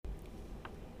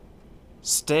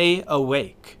Stay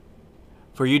awake,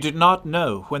 for you do not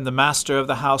know when the master of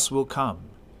the house will come,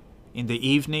 in the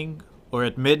evening, or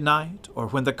at midnight, or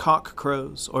when the cock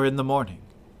crows, or in the morning,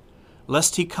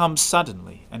 lest he come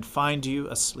suddenly and find you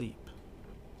asleep.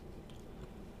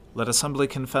 Let us humbly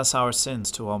confess our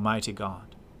sins to Almighty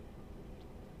God.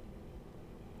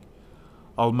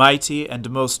 Almighty and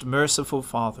most merciful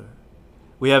Father,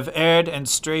 we have erred and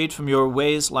strayed from your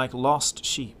ways like lost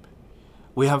sheep.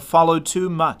 We have followed too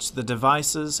much the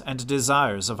devices and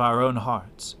desires of our own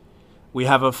hearts. We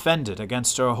have offended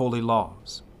against your holy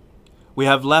laws. We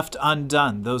have left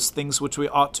undone those things which we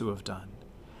ought to have done,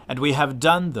 and we have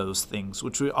done those things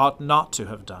which we ought not to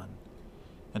have done.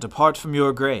 And apart from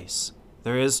your grace,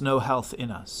 there is no health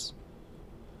in us.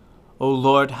 O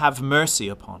Lord, have mercy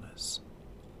upon us.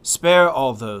 Spare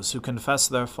all those who confess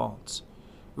their faults.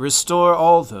 Restore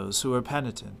all those who are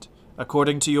penitent,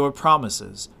 according to your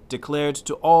promises declared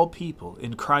to all people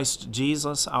in Christ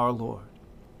Jesus our Lord.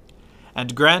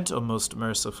 And grant, O most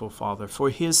merciful Father, for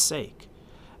his sake,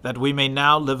 that we may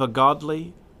now live a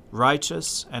godly,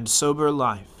 righteous, and sober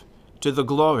life, to the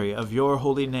glory of your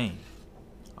holy name.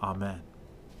 Amen.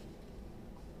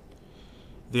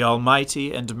 The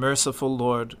Almighty and merciful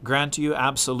Lord grant you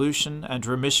absolution and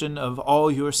remission of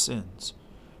all your sins,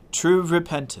 true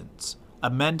repentance,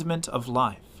 amendment of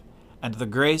life, and the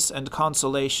grace and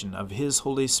consolation of his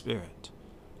Holy Spirit.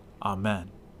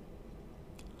 Amen.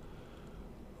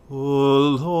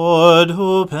 O Lord,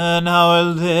 open our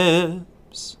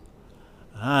lips,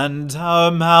 and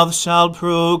our mouth shall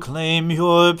proclaim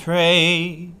your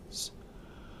praise.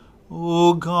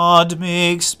 O God,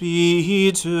 make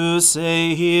speed to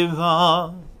save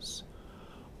us.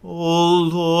 O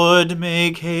Lord,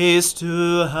 make haste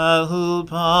to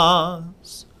help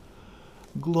us.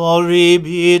 Glory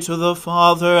be to the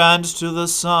Father, and to the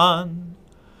Son,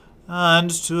 and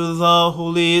to the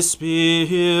Holy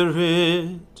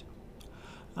Spirit,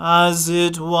 as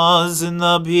it was in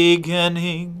the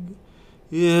beginning,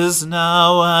 is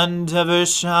now, and ever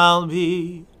shall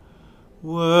be,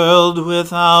 world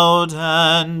without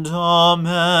end.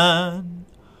 Amen.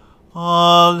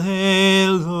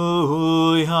 Alleluia.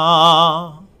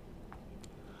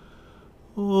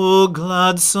 O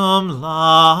gladsome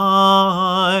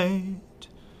light,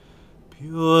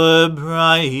 pure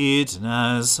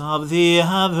brightness of the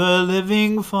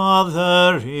ever-living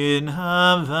Father in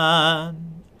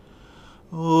heaven,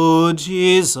 O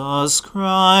Jesus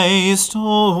Christ,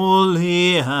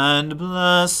 holy and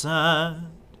blessed,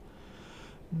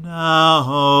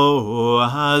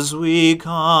 now as we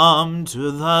come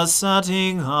to the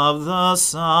setting of the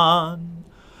sun,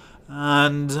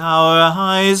 and our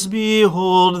eyes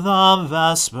behold the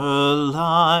vesper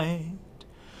light,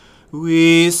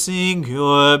 we sing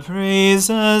your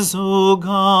praises, O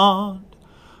God,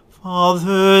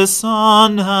 Father,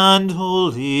 Son, and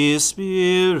Holy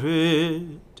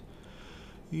Spirit.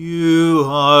 You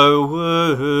are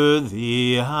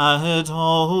worthy at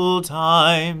all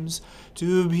times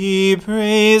to be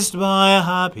praised by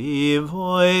happy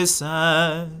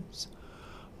voices,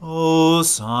 O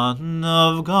Son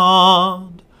of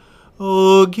God,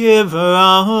 O Giver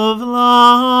of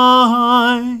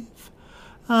life,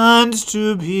 and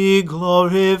to be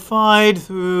glorified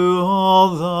through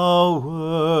all the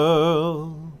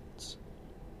worlds.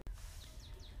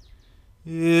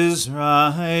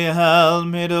 Israel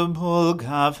made a bull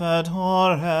calf at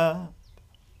Horeb,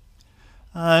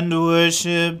 and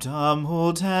worshipped a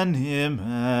molten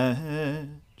image.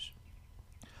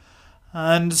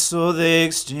 And so they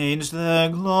exchanged their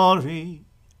glory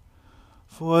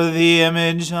for the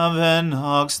image of an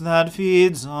ox that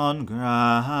feeds on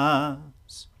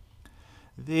grass.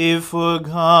 They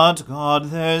forgot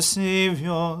God their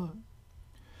Saviour,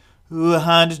 who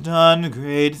had done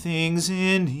great things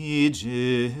in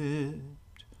Egypt,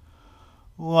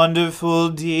 wonderful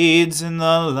deeds in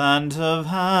the land of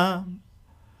Ham,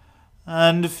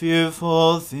 and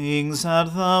fearful things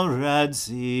at the Red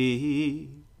Sea.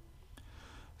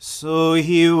 So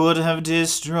he would have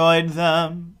destroyed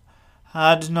them,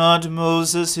 had not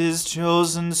Moses his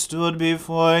chosen stood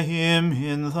before him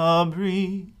in the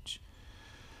breach,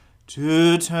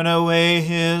 to turn away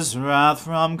his wrath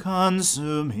from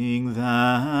consuming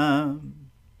them.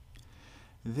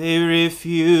 They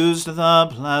refused the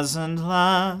pleasant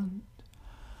land,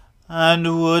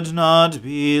 and would not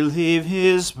believe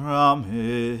his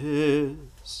promise.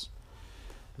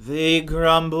 They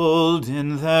grumbled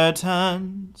in their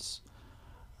tents,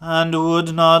 and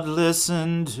would not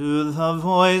listen to the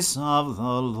voice of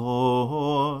the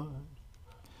Lord.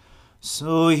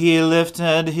 So he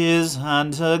lifted his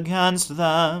hand against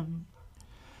them,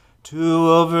 to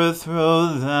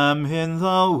overthrow them in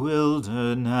the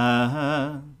wilderness,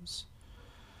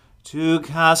 to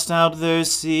cast out their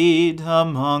seed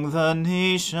among the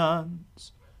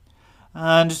nations,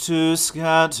 and to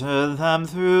scatter them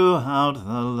throughout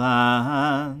the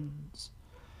lands.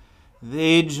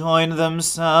 They joined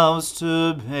themselves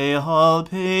to Baal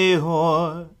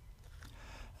Peor,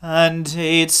 and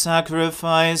ate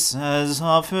sacrifices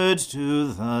offered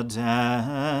to the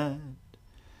dead.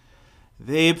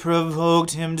 They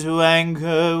provoked him to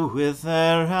anger with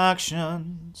their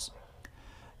actions,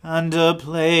 and a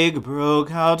plague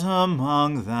broke out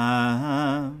among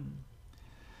them.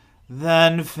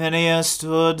 Then Phinehas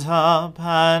stood up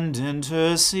and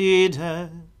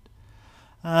interceded,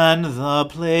 and the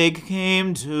plague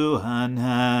came to an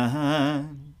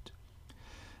end.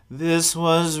 This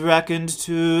was reckoned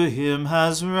to him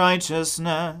as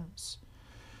righteousness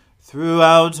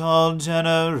throughout all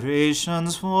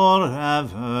generations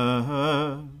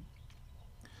forever.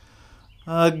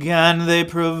 Again they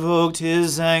provoked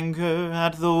his anger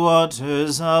at the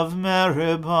waters of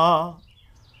Meribah,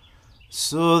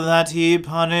 so that he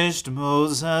punished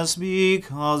Moses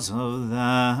because of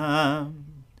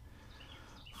them.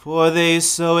 For they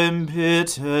so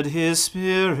embittered his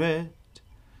spirit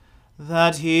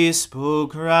that he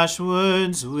spoke rash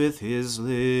words with his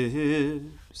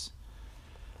lips.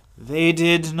 They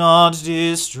did not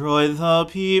destroy the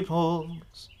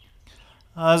peoples,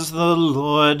 as the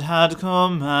Lord had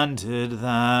commanded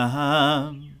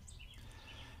them.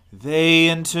 They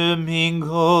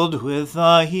intermingled with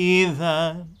the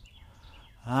heathen,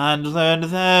 and learned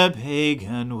their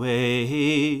pagan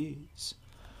ways,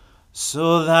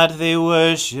 so that they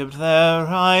worshipped their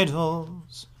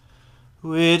idols,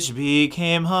 which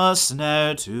became a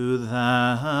snare to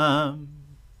them.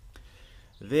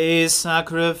 They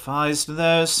sacrificed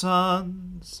their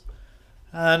sons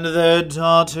and their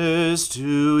daughters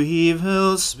to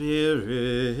evil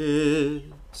spirits.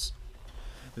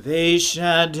 They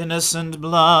shed innocent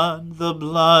blood, the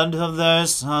blood of their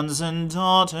sons and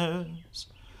daughters,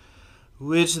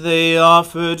 which they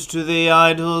offered to the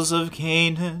idols of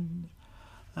Canaan,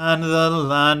 and the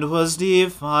land was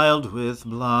defiled with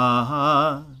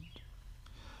blood.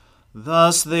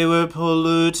 Thus they were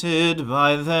polluted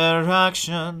by their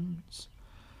actions,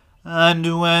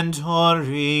 and went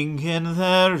whoring in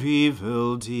their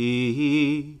evil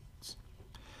deeds.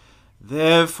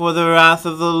 Therefore the wrath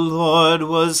of the Lord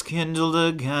was kindled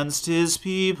against his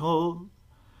people,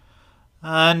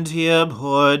 and he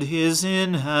abhorred his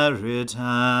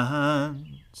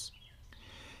inheritance.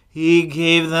 He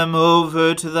gave them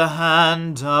over to the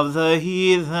hand of the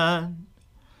heathen,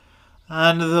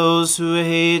 and those who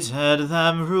hated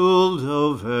them ruled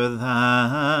over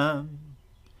them.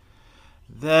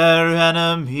 Their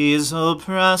enemies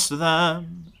oppressed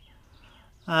them,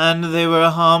 and they were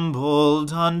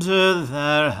humbled under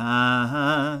their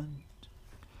hand.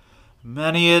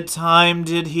 Many a time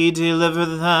did he deliver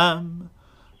them,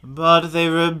 but they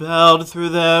rebelled through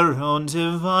their own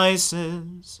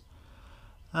devices,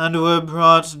 and were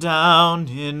brought down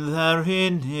in their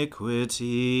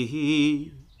iniquity.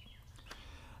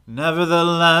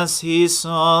 Nevertheless he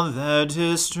saw their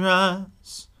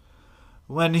distress,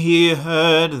 when he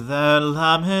heard their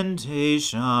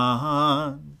lamentation.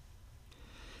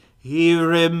 He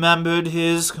remembered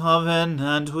his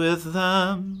covenant with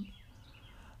them,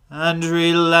 and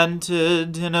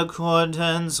relented in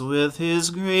accordance with his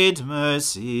great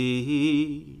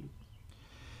mercy.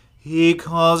 He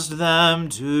caused them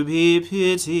to be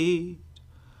pitied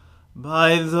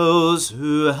by those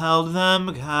who held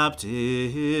them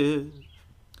captive.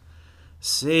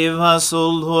 Save us, O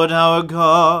Lord our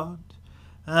God,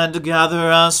 and gather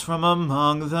us from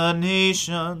among the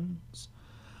nations,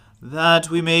 that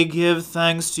we may give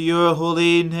thanks to your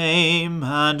holy name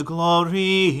and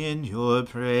glory in your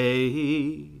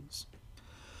praise.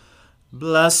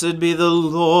 Blessed be the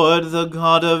Lord, the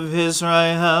God of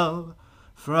Israel,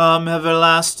 from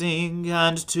everlasting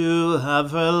and to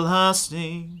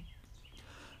everlasting.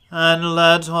 And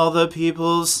let all the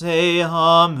people say,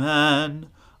 Amen.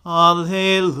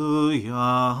 Alleluia.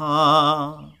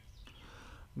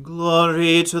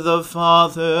 Glory to the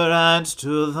Father, and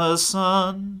to the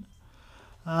Son,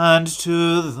 and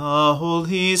to the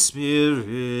Holy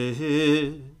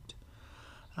Spirit,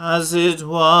 as it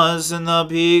was in the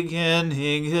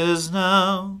beginning, is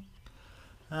now,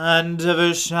 and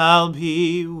ever shall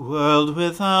be, world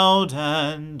without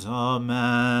end.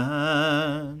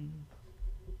 Amen.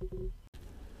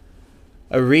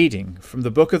 A reading from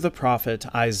the book of the prophet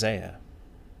Isaiah.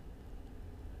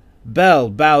 Bel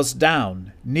bows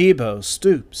down, Nebo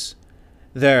stoops.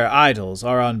 Their idols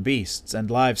are on beasts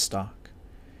and livestock.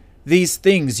 These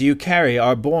things you carry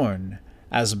are borne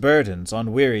as burdens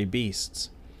on weary beasts.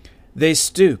 They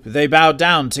stoop, they bow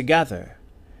down together.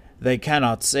 They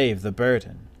cannot save the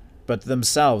burden, but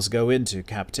themselves go into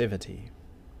captivity.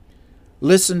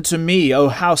 Listen to me, O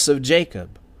house of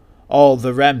Jacob, all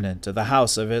the remnant of the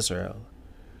house of Israel,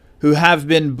 who have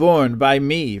been born by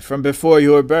me from before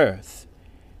your birth,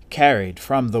 carried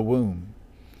from the womb.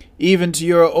 Even to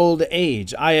your old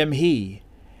age I am he,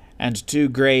 and to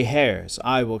gray hairs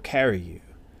I will carry you.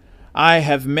 I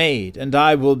have made, and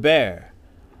I will bear.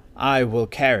 I will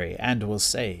carry, and will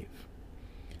save.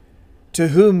 To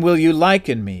whom will you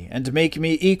liken me, and make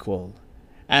me equal,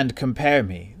 and compare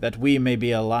me, that we may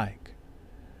be alike?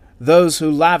 Those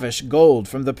who lavish gold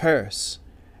from the purse,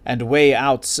 and weigh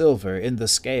out silver in the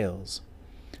scales.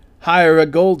 Hire a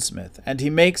goldsmith, and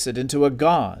he makes it into a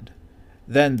god.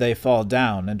 Then they fall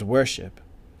down and worship.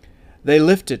 They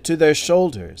lift it to their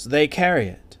shoulders, they carry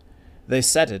it. They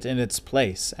set it in its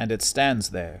place, and it stands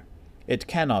there. It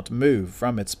cannot move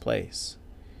from its place.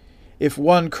 If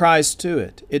one cries to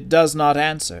it, it does not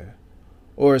answer,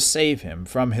 or save him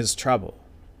from his trouble.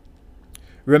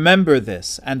 Remember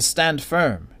this, and stand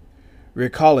firm.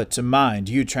 Recall it to mind,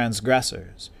 you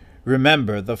transgressors.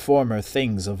 Remember the former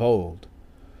things of old.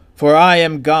 For I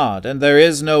am God, and there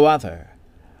is no other.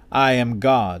 I am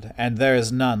God, and there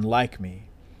is none like me,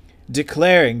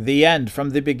 declaring the end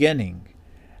from the beginning,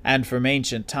 and from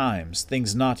ancient times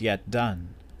things not yet done,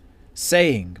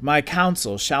 saying, My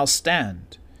counsel shall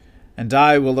stand, and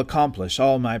I will accomplish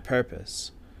all my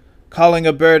purpose, calling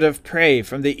a bird of prey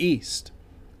from the east,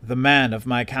 the man of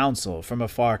my counsel from a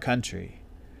far country.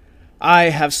 I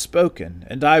have spoken,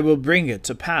 and I will bring it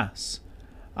to pass.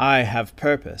 I have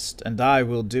purposed, and I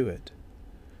will do it.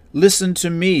 Listen to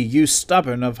me, you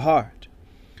stubborn of heart,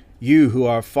 you who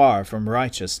are far from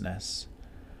righteousness.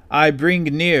 I bring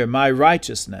near my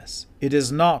righteousness, it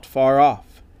is not far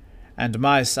off, and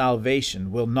my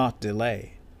salvation will not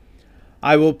delay.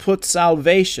 I will put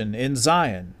salvation in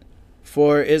Zion,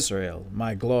 for Israel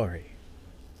my glory.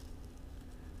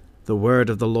 The word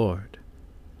of the Lord.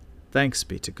 Thanks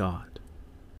be to God.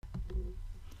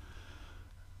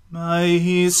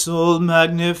 My soul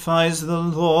magnifies the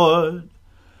Lord.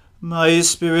 My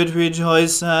spirit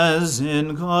rejoices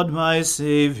in God my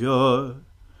Saviour.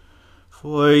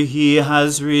 For he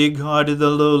has regarded the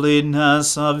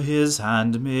lowliness of his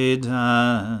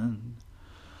handmaiden.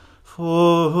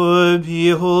 For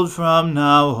behold, from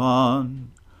now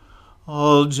on,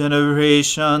 all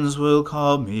generations will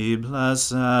call me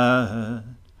blessed.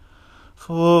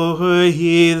 For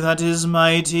he that is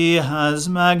mighty has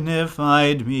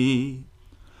magnified me,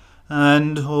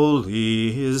 and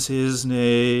holy is his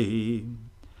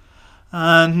name.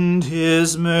 And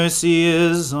his mercy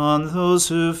is on those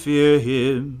who fear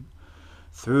him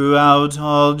throughout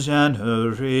all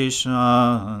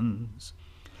generations.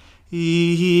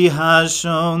 He has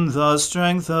shown the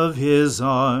strength of his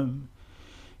arm.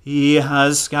 He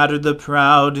has scattered the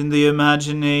proud in the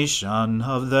imagination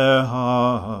of their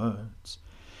hearts.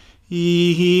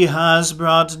 He has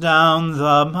brought down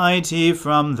the mighty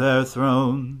from their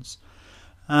thrones,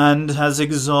 and has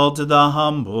exalted the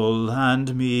humble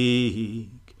and meek.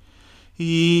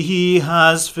 He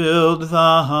has filled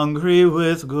the hungry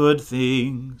with good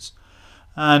things,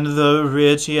 and the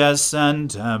rich he has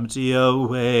sent empty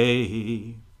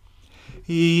away.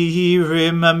 He,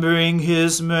 remembering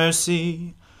his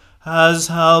mercy, has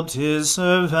helped his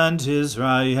servant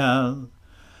Israel,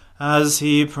 as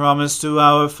he promised to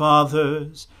our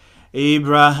fathers,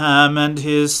 Abraham and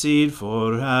his seed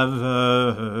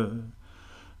forever.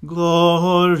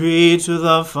 Glory to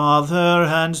the Father,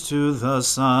 and to the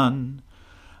Son,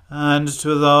 and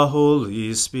to the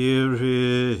Holy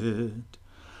Spirit,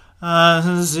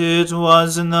 as it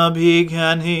was in the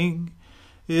beginning,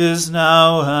 is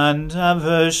now, and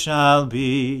ever shall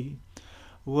be,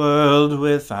 world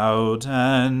without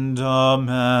end.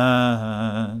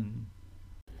 Amen.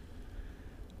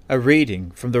 A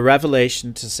reading from the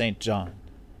Revelation to St. John.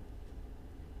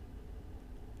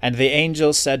 And the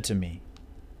angel said to me,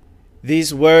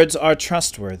 These words are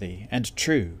trustworthy and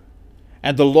true,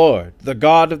 and the Lord, the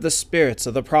God of the spirits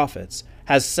of the prophets,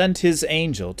 has sent his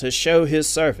angel to show his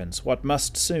servants what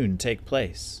must soon take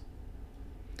place.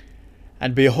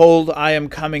 And behold, I am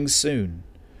coming soon.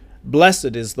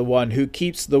 Blessed is the one who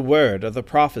keeps the word of the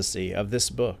prophecy of this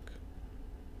book.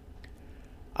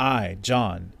 I,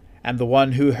 John, am the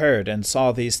one who heard and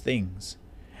saw these things.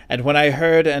 And when I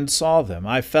heard and saw them,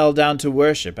 I fell down to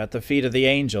worship at the feet of the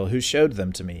angel who showed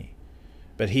them to me.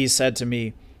 But he said to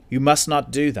me, You must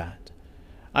not do that.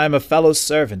 I am a fellow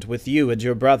servant with you and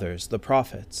your brothers, the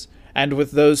prophets, and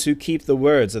with those who keep the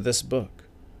words of this book.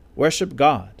 Worship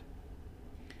God,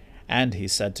 And he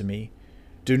said to me,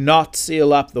 Do not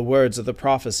seal up the words of the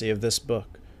prophecy of this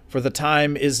book, for the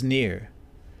time is near.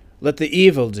 Let the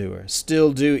evildoer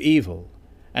still do evil,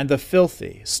 and the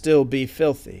filthy still be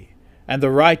filthy, and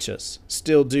the righteous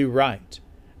still do right,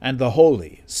 and the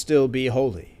holy still be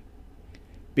holy.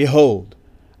 Behold,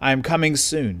 I am coming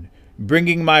soon,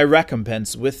 bringing my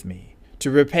recompense with me,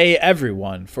 to repay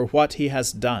everyone for what he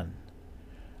has done.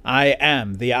 I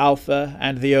am the Alpha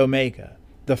and the Omega,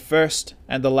 the first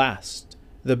and the last,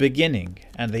 the beginning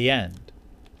and the end.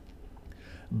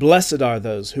 Blessed are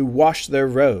those who wash their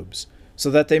robes,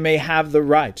 so that they may have the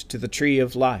right to the tree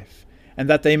of life, and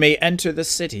that they may enter the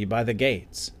city by the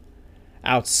gates.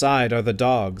 Outside are the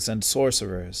dogs and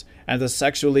sorcerers, and the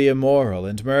sexually immoral,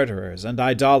 and murderers, and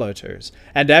idolaters,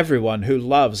 and everyone who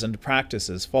loves and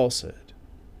practices falsehood.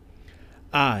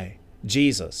 I,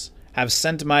 Jesus, have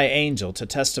sent my angel to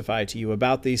testify to you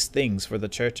about these things for the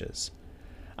churches.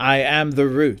 I am the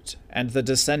root and the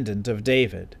descendant of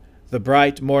David, the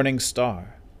bright morning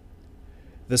star.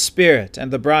 The Spirit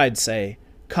and the bride say,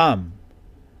 Come.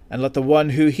 And let the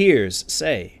one who hears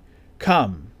say,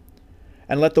 Come.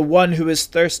 And let the one who is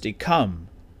thirsty come.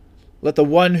 Let the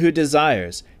one who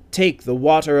desires take the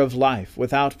water of life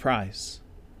without price.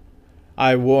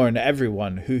 I warn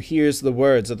everyone who hears the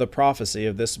words of the prophecy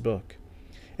of this book.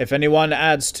 If anyone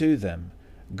adds to them,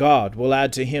 God will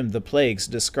add to him the plagues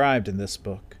described in this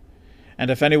book. And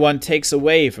if anyone takes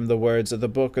away from the words of the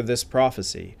book of this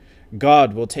prophecy,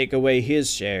 God will take away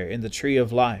his share in the tree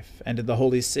of life and in the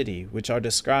holy city which are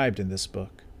described in this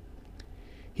book.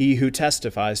 He who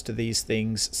testifies to these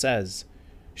things says,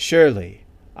 Surely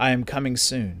I am coming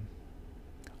soon.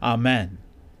 Amen.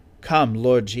 Come,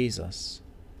 Lord Jesus.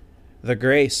 The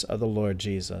grace of the Lord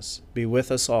Jesus be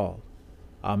with us all.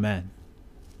 Amen.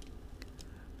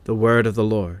 The word of the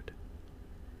Lord.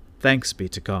 Thanks be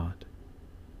to God.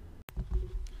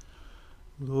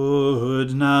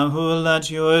 Lord, now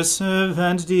let your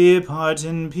servant depart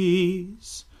in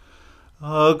peace,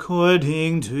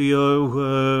 according to your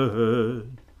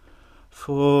word.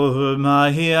 For my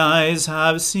eyes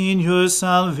have seen your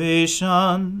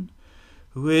salvation,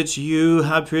 which you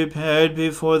have prepared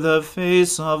before the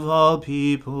face of all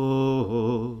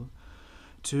people,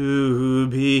 to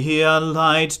be a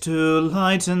light to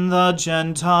lighten the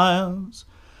Gentiles,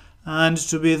 and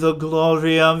to be the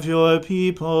glory of your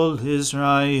people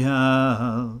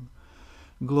Israel.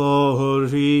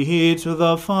 Glory to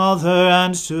the Father,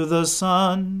 and to the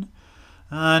Son,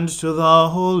 and to the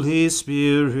Holy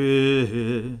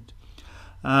Spirit,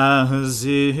 as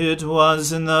it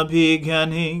was in the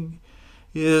beginning,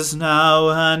 is now,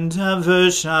 and ever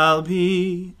shall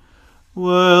be,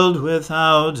 world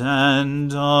without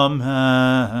end.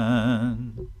 Amen.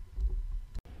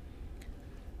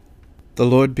 The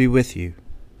Lord be with you.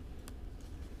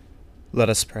 Let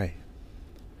us pray.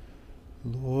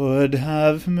 Lord,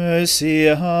 have mercy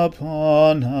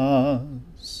upon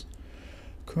us.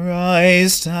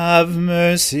 Christ, have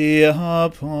mercy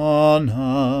upon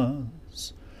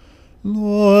us.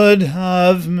 Lord,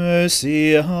 have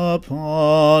mercy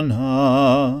upon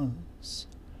us.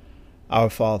 Our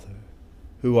Father,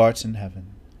 who art in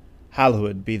heaven,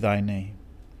 hallowed be thy name.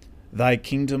 Thy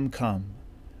kingdom come,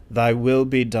 thy will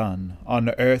be done,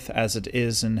 on earth as it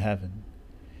is in heaven.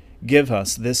 Give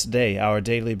us this day our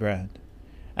daily bread,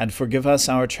 and forgive us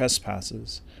our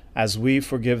trespasses, as we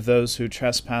forgive those who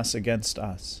trespass against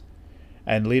us.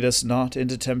 And lead us not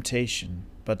into temptation,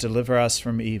 but deliver us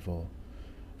from evil.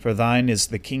 For thine is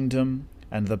the kingdom,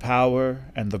 and the power,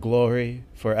 and the glory,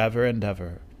 forever and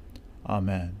ever.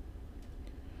 Amen.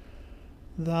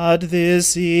 That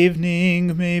this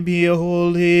evening may be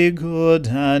wholly good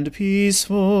and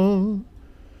peaceful,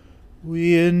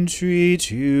 we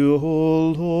entreat you, O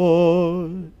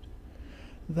Lord,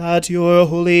 that your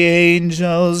holy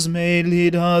angels may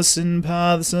lead us in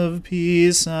paths of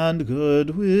peace and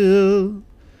goodwill.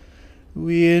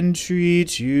 We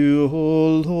entreat you,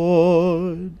 O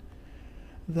Lord,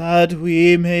 that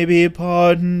we may be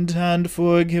pardoned and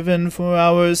forgiven for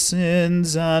our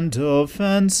sins and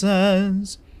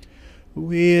offenses.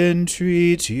 We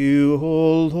entreat you,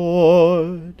 O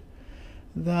Lord,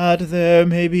 that there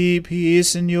may be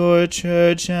peace in your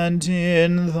church and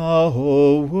in the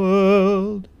whole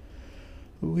world.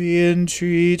 We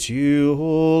entreat you,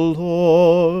 O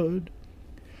Lord,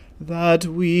 that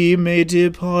we may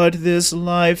depart this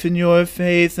life in your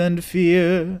faith and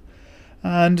fear,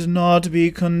 and not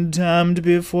be condemned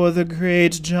before the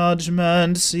great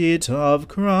judgment seat of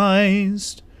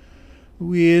Christ.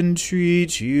 We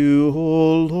entreat you,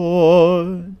 O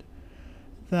Lord,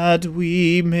 that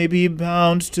we may be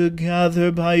bound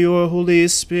together by your Holy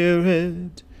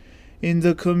Spirit in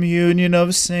the communion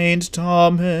of Saint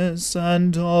Thomas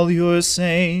and all your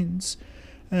saints,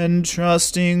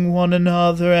 entrusting one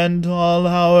another and all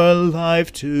our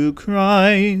life to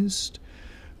Christ,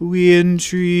 we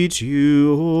entreat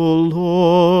you, O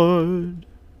Lord.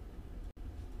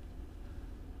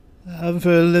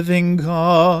 Ever-living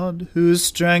God, who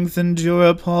strengthened your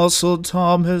apostle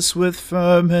Thomas with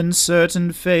firm and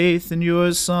certain faith in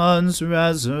your Son's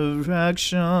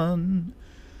resurrection,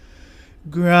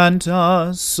 grant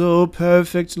us so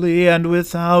perfectly and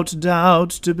without doubt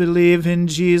to believe in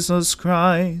Jesus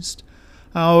Christ,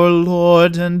 our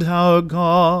Lord and our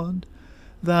God,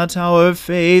 that our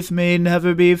faith may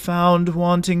never be found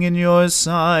wanting in your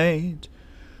sight.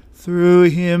 Through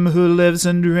him who lives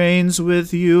and reigns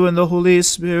with you in the Holy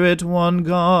Spirit, one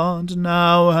God,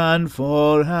 now and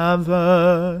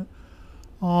forever.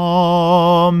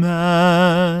 Amen.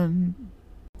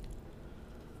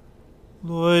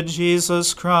 Lord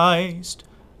Jesus Christ,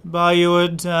 by your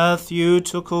death you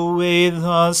took away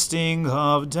the sting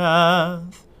of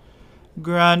death.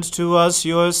 Grant to us,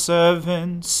 your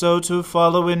servants, so to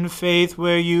follow in faith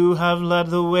where you have led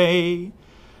the way,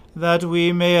 that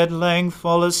we may at length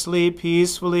fall asleep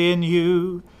peacefully in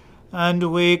you, and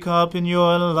wake up in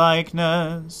your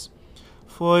likeness.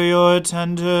 For your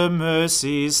tender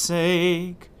mercy's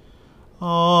sake.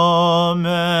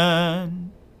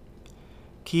 Amen.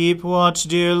 Keep watch,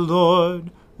 dear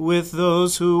Lord, with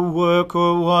those who work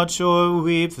or watch or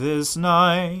weep this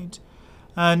night,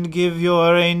 and give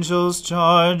your angels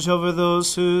charge over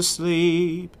those who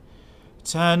sleep.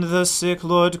 Tend the sick,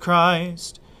 Lord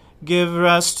Christ. Give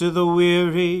rest to the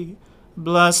weary,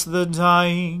 bless the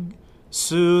dying,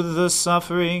 soothe the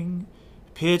suffering,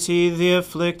 pity the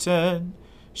afflicted,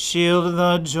 shield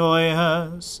the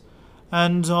joyous,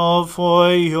 and all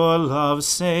for your love's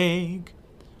sake.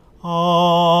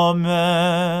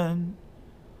 Amen.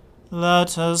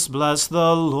 Let us bless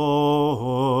the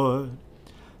Lord.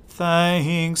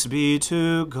 Thanks be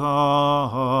to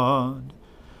God.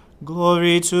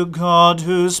 Glory to God,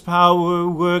 whose power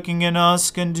working in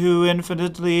us can do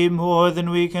infinitely more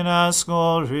than we can ask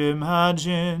or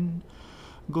imagine.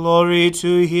 Glory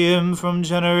to him from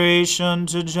generation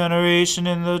to generation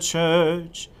in the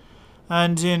Church,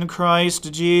 and in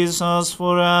Christ Jesus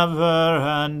forever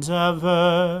and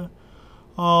ever.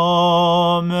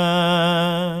 Amen.